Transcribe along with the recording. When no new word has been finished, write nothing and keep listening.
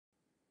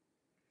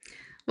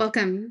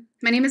Welcome.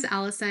 My name is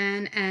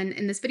Allison, and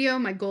in this video,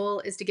 my goal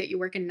is to get you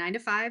working 9 to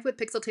 5 with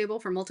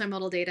Pixeltable for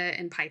multimodal data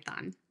in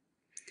Python.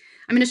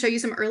 I'm going to show you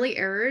some early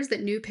errors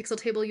that new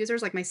Pixeltable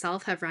users like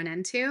myself have run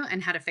into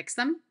and how to fix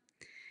them.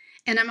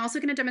 And I'm also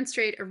going to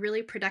demonstrate a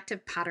really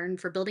productive pattern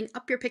for building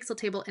up your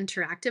Pixeltable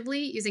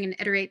interactively using an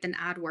iterate then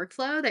add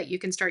workflow that you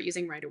can start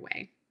using right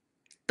away.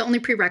 The only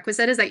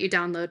prerequisite is that you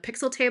download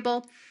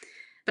Pixeltable,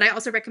 but I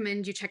also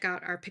recommend you check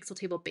out our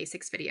Pixeltable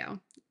basics video.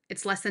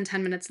 It's less than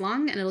 10 minutes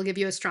long, and it'll give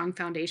you a strong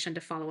foundation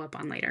to follow up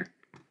on later.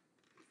 I'm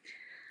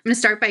going to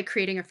start by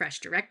creating a fresh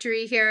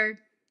directory here.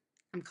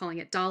 I'm calling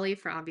it Dolly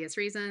for obvious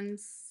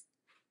reasons.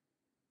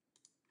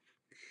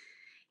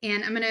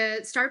 And I'm going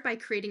to start by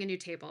creating a new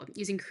table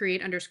using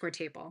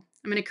create_table.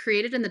 I'm going to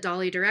create it in the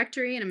Dolly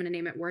directory, and I'm going to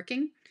name it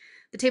working.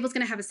 The table is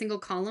going to have a single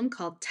column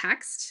called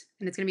text,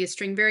 and it's going to be a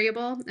string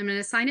variable. I'm going to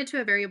assign it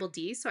to a variable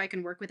D so I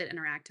can work with it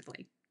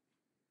interactively.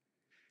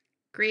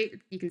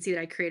 Great. You can see that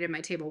I created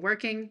my table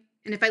working.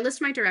 And if I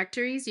list my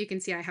directories, you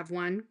can see I have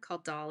one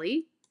called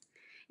Dolly.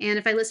 And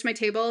if I list my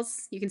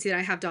tables, you can see that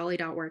I have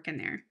dolly.work in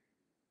there.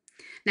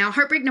 Now,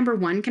 heartbreak number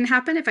one can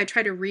happen if I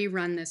try to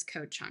rerun this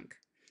code chunk.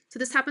 So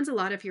this happens a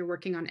lot if you're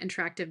working on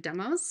interactive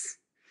demos.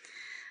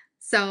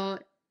 So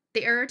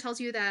the error tells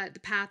you that the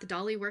path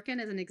dolly workin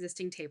is an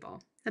existing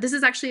table. Now, this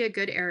is actually a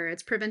good error.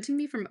 It's preventing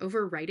me from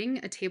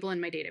overwriting a table in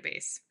my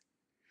database.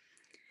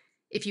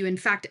 If you, in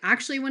fact,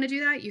 actually want to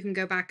do that, you can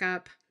go back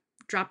up,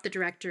 drop the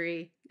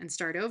directory, and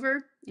start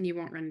over, and you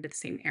won't run into the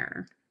same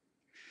error.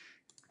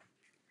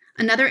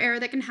 Another error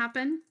that can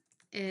happen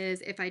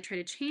is if I try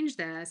to change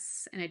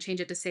this and I change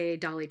it to say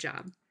Dolly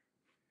job.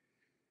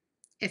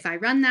 If I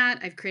run that,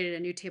 I've created a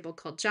new table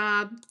called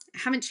job. I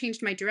haven't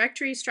changed my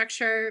directory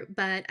structure,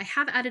 but I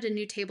have added a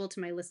new table to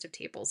my list of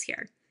tables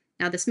here.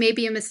 Now, this may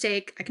be a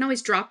mistake. I can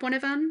always drop one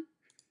of them.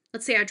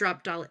 Let's say I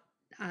drop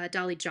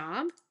Dolly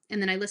job, and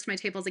then I list my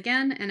tables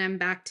again, and I'm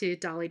back to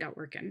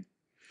dolly.workin.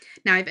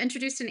 Now, I've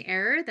introduced an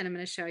error that I'm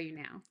going to show you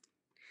now.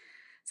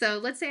 So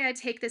let's say I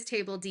take this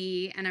table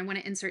D and I want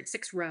to insert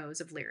 6 rows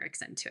of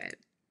lyrics into it.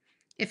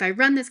 If I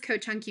run this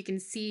code chunk, you can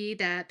see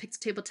that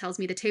Pixeltable tells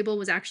me the table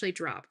was actually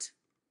dropped.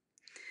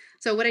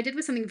 So what I did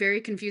was something very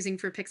confusing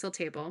for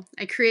Pixeltable.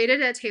 I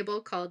created a table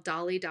called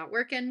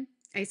dolly.workin.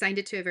 I assigned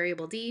it to a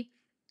variable D.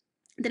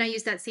 Then I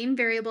used that same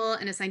variable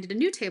and assigned it a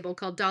new table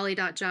called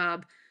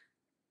dolly.job,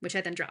 which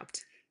I then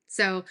dropped.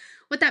 So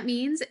what that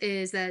means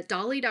is that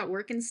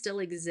dolly.workin still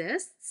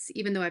exists,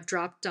 even though I've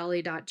dropped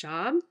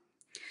dolly.job,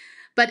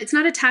 but it's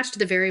not attached to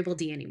the variable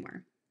D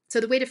anymore.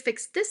 So the way to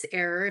fix this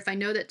error, if I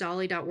know that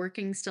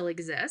dolly.working still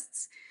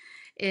exists,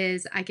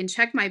 is I can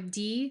check my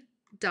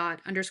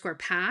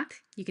d._path.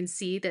 You can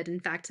see that, in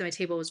fact, my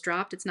table was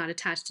dropped. It's not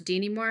attached to D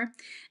anymore.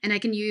 And I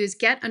can use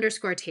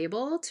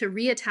get_table to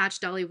reattach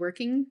dolly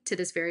working to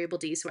this variable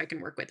D so I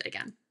can work with it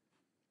again.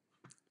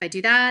 If I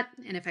do that,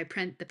 and if I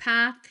print the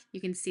path,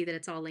 you can see that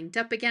it's all linked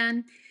up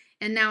again.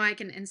 And now I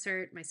can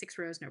insert my 6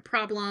 rows, no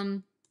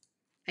problem.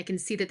 I can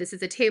see that this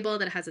is a table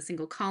that has a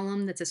single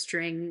column that's a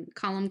string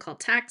column called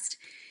text.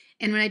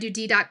 And when I do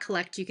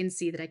d.collect, you can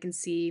see that I can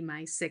see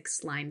my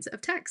 6 lines of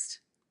text.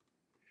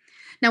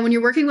 Now, when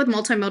you're working with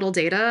multimodal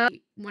data,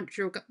 what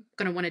you're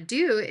going to want to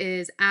do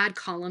is add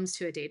columns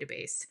to a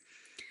database.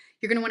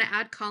 You're going to want to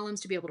add columns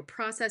to be able to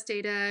process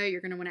data.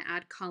 You're going to want to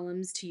add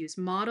columns to use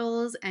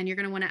models, and you're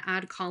going to want to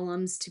add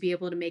columns to be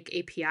able to make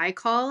API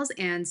calls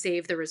and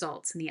save the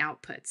results and the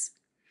outputs.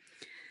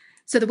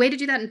 So the way to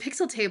do that in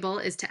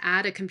Pixeltable is to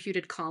add a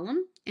computed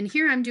column. And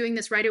here I'm doing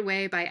this right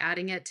away by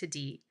adding it to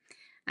D.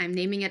 I'm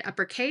naming it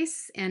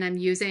uppercase, and I'm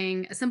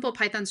using a simple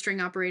Python string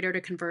operator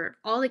to convert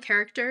all the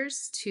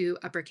characters to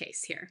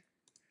uppercase here.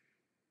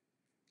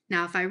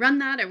 Now, if I run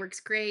that, it works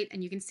great,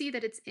 and you can see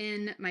that it's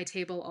in my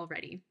table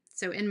already.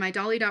 So in my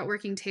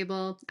dolly.working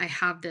table, I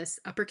have this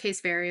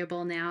uppercase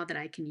variable now that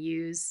I can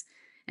use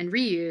and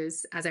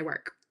reuse as I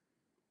work.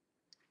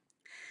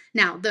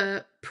 Now,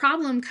 the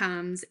problem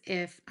comes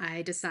if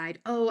I decide,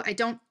 oh, I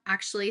don't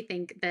actually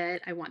think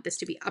that I want this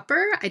to be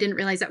upper. I didn't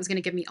realize that was going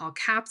to give me all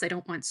caps. I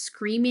don't want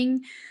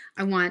screaming.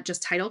 I want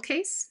just title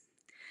case.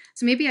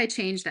 So maybe I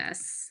change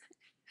this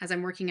as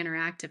I'm working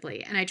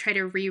interactively, and I try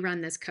to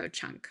rerun this code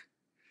chunk.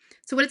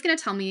 So what it's going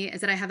to tell me is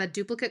that I have a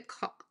duplicate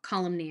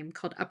column name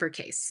called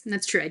uppercase. And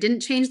that's true. I didn't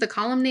change the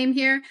column name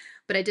here,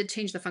 but I did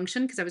change the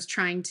function because I was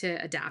trying to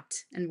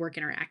adapt and work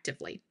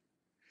interactively.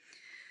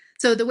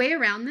 So the way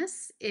around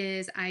this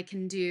is I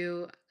can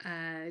do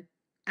add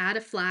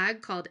a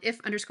flag called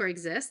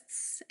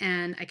if_exists,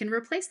 and I can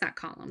replace that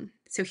column.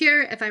 So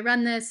here, if I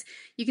run this,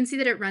 you can see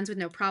that it runs with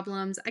no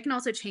problems. I can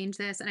also change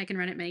this, and I can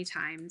run it many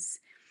times.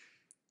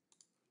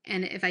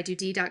 And if I do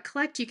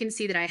d.collect, you can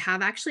see that I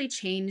have actually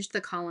changed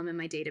the column in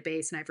my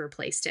database, and I've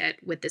replaced it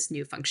with this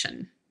new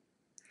function.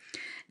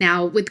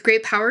 Now, with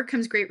great power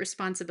comes great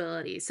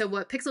responsibility. So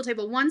what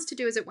Pixeltable wants to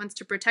do is it wants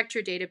to protect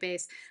your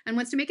database and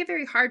wants to make it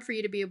very hard for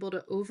you to be able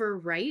to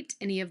overwrite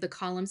any of the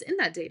columns in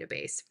that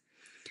database.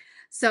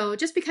 So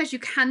just because you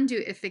can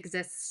do if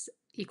exists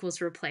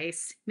equals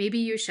replace, maybe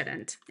you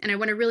shouldn't. And I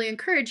want to really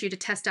encourage you to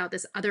test out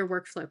this other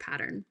workflow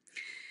pattern.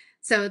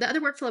 So the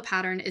other workflow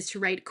pattern is to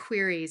write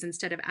queries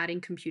instead of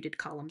adding computed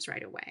columns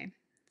right away.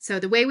 So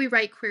the way we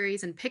write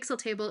queries in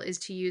Pixeltable is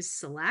to use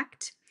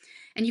select.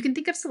 And you can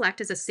think of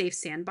select as a safe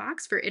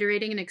sandbox for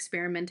iterating and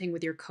experimenting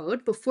with your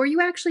code before you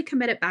actually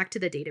commit it back to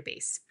the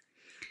database.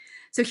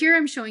 So here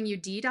I'm showing you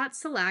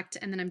d.select,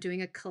 and then I'm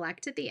doing a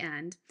collect at the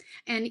end.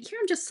 And here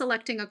I'm just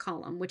selecting a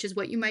column, which is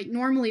what you might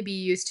normally be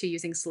used to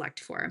using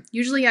select for.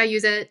 Usually I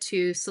use it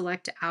to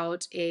select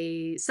out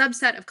a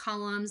subset of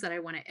columns that I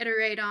want to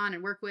iterate on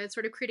and work with,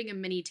 sort of creating a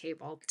mini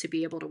table to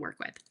be able to work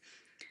with.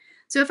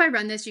 So if I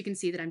run this, you can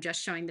see that I'm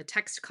just showing the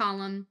text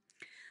column,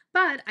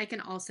 but I can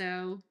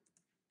also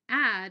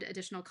add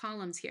additional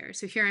columns here.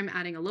 So here I'm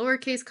adding a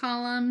lowercase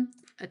column,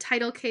 a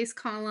title case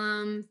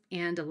column,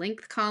 and a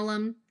length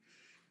column.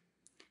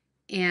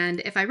 And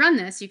if I run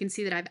this, you can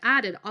see that I've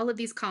added all of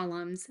these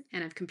columns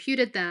and I've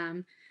computed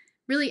them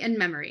really in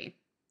memory.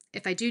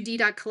 If I do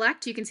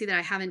d.collect, you can see that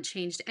I haven't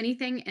changed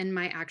anything in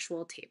my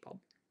actual table.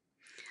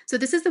 So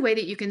this is the way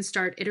that you can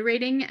start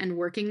iterating and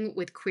working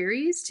with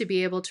queries to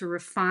be able to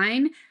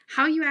refine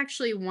how you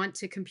actually want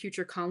to compute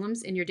your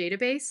columns in your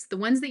database, the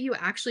ones that you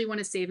actually want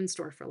to save and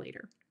store for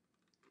later.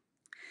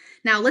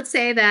 Now, let's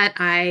say that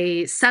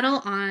I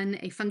settle on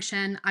a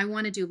function I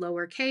want to do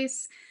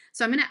lowercase.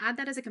 So I'm going to add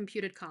that as a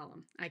computed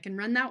column. I can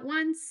run that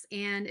once,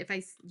 and if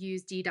I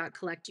use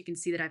d.collect, you can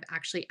see that I've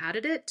actually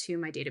added it to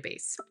my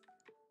database.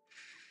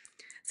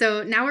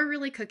 So now we're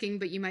really cooking,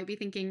 but you might be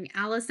thinking,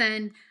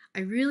 Allison, I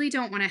really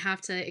don't want to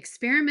have to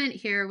experiment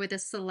here with a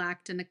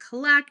select and a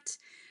collect,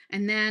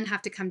 and then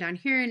have to come down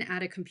here and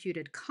add a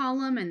computed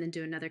column and then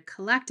do another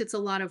collect. It's a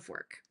lot of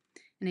work.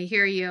 And I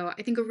hear you.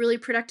 I think a really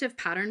productive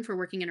pattern for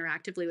working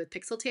interactively with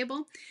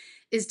Pixeltable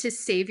is to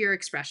save your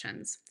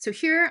expressions. So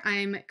here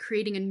I'm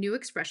creating a new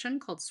expression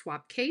called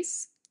swap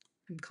case.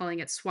 I'm calling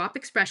it swap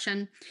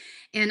expression.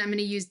 And I'm going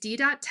to use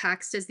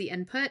d.text as the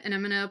input, and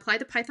I'm going to apply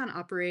the Python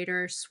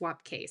operator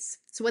swap case.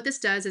 So what this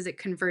does is it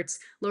converts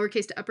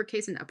lowercase to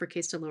uppercase and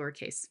uppercase to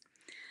lowercase.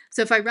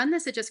 So if I run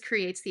this, it just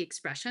creates the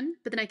expression,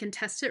 but then I can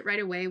test it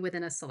right away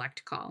within a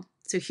select call.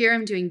 So here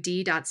I'm doing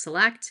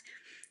d.select.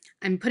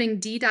 I'm putting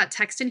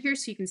d.text in here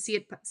so you can see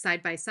it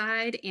side by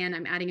side, and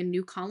I'm adding a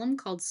new column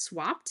called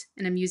swapped,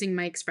 and I'm using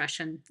my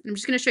expression. I'm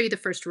just going to show you the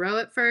first row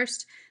at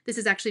first. This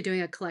is actually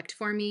doing a collect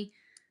for me.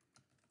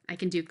 I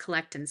can do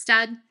collect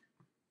instead.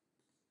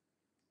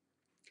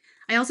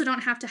 I also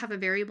don't have to have a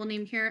variable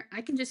name here.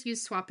 I can just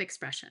use swap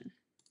expression.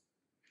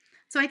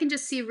 So I can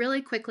just see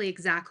really quickly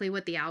exactly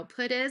what the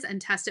output is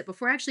and test it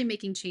before actually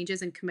making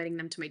changes and committing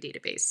them to my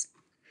database.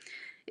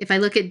 If I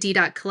look at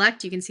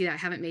d.collect, you can see that I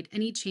haven't made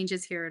any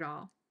changes here at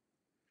all.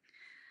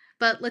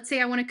 But let's say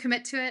I want to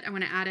commit to it. I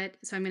want to add it.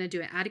 So I'm going to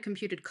do an add a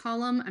computed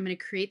column. I'm going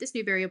to create this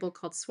new variable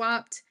called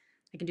swapped.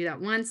 I can do that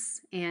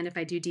once. And if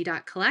I do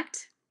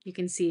d.collect, you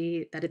can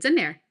see that it's in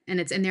there, and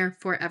it's in there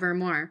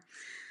forevermore,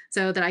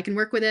 so that I can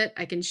work with it,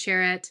 I can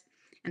share it,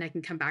 and I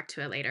can come back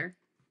to it later.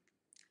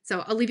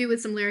 So I'll leave you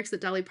with some lyrics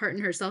that Dolly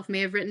Parton herself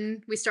may have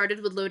written. We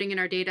started with loading in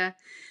our data.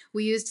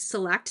 We used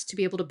select to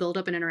be able to build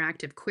up an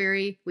interactive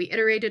query. We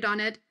iterated on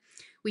it.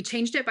 We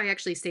changed it by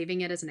actually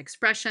saving it as an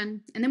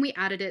expression, and then we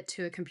added it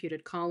to a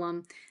computed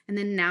column. And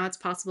then now it's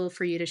possible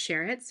for you to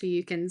share it so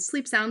you can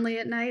sleep soundly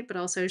at night, but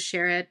also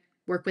share it,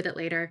 work with it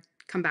later,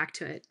 come back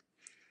to it.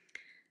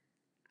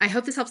 I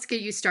hope this helps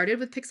get you started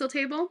with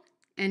Pixeltable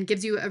and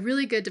gives you a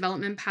really good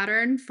development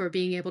pattern for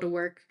being able to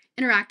work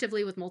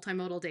interactively with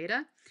multimodal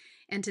data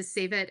and to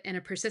save it in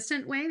a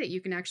persistent way that you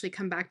can actually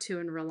come back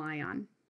to and rely on.